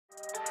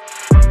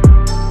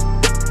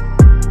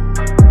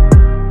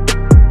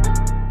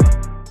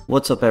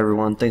What's up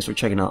everyone, thanks for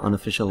checking out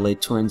Unofficial Late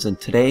Twins, and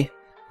today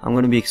I'm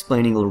going to be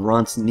explaining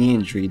Laurent's knee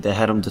injury that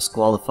had him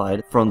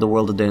disqualified from the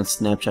World of Dance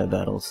Snapchat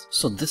battles.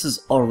 So this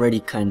is already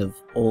kind of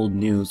old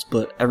news,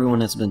 but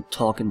everyone has been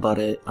talking about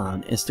it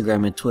on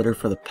Instagram and Twitter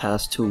for the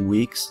past 2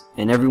 weeks,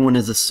 and everyone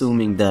is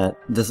assuming that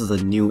this is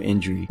a new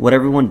injury. What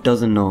everyone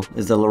doesn't know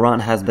is that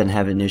Laurent has been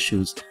having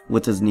issues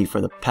with his knee for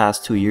the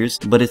past 2 years,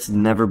 but it's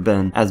never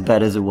been as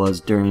bad as it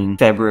was during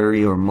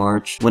February or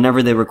March,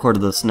 whenever they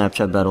recorded the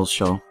Snapchat battles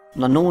show.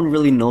 Now, no one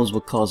really knows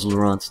what caused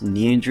Laurent's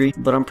knee injury,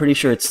 but I'm pretty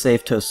sure it's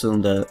safe to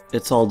assume that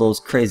it's all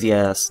those crazy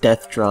ass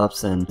death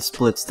drops and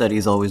splits that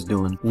he's always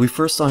doing. We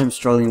first saw him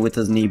struggling with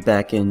his knee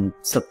back in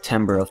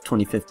September of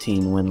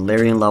 2015 when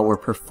Larry and Lau were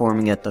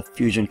performing at the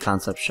Fusion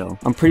concept show.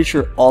 I'm pretty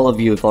sure all of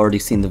you have already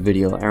seen the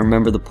video and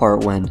remember the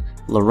part when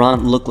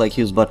Laurent looked like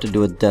he was about to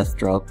do a death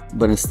drop,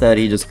 but instead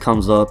he just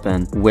comes up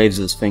and waves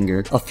his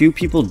finger. A few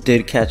people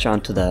did catch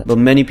on to that, but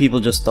many people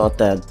just thought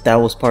that that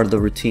was part of the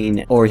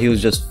routine or he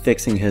was just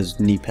fixing his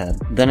knee pad.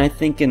 Then I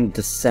think in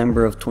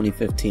December of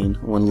 2015,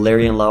 when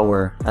Larry and Lau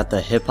were at the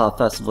hip hop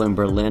festival in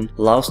Berlin,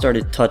 Lau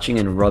started touching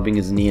and rubbing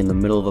his knee in the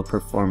middle of a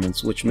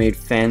performance, which made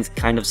fans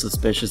kind of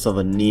suspicious of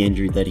a knee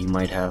injury that he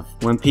might have.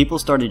 When people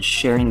started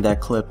sharing that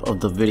clip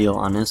of the video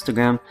on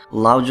Instagram,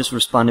 Lau just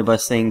responded by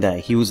saying that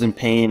he was in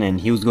pain and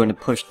he was going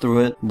to push through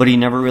it, but he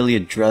never really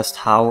addressed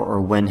how or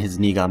when his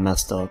knee got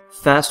messed up.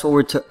 Fast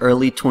forward to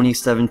early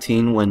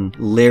 2017 when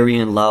Larry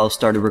and Lau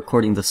started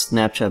recording the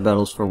Snapchat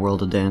battles for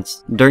World of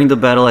Dance. During the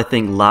battle, I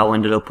think Lau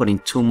ended up putting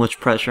too much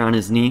pressure on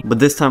his knee, but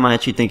this time I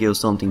actually think it was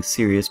something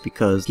serious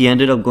because he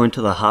ended up going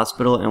to the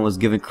hospital and was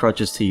given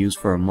crutches to use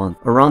for a month.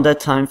 Around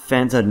that time,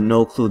 fans had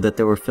no clue that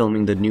they were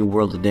filming the new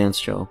World of Dance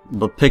show,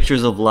 but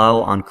pictures of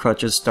Lau on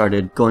crutches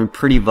started going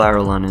pretty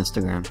viral on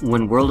Instagram.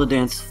 When World of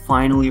Dance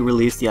finally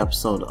released the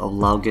episode of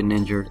Lau getting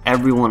injured,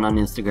 everyone on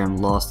Instagram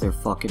lost their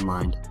fucking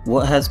mind.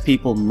 What has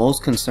people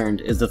most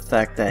concerned is the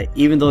fact that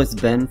even though it's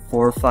been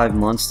 4 or 5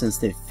 months since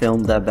they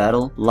filmed that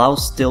battle, Lau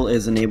still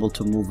isn't able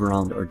to move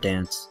around or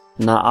dance.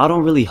 Now, I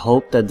don't really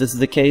hope that this is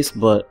the case,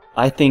 but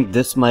I think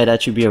this might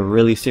actually be a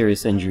really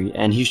serious injury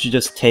and he should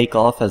just take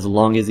off as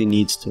long as he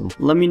needs to.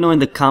 Let me know in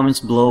the comments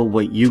below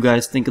what you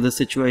guys think of the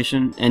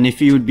situation and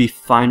if you would be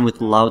fine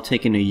with Lau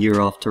taking a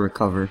year off to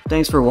recover.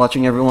 Thanks for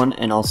watching everyone,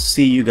 and I'll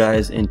see you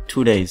guys in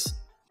 2 days.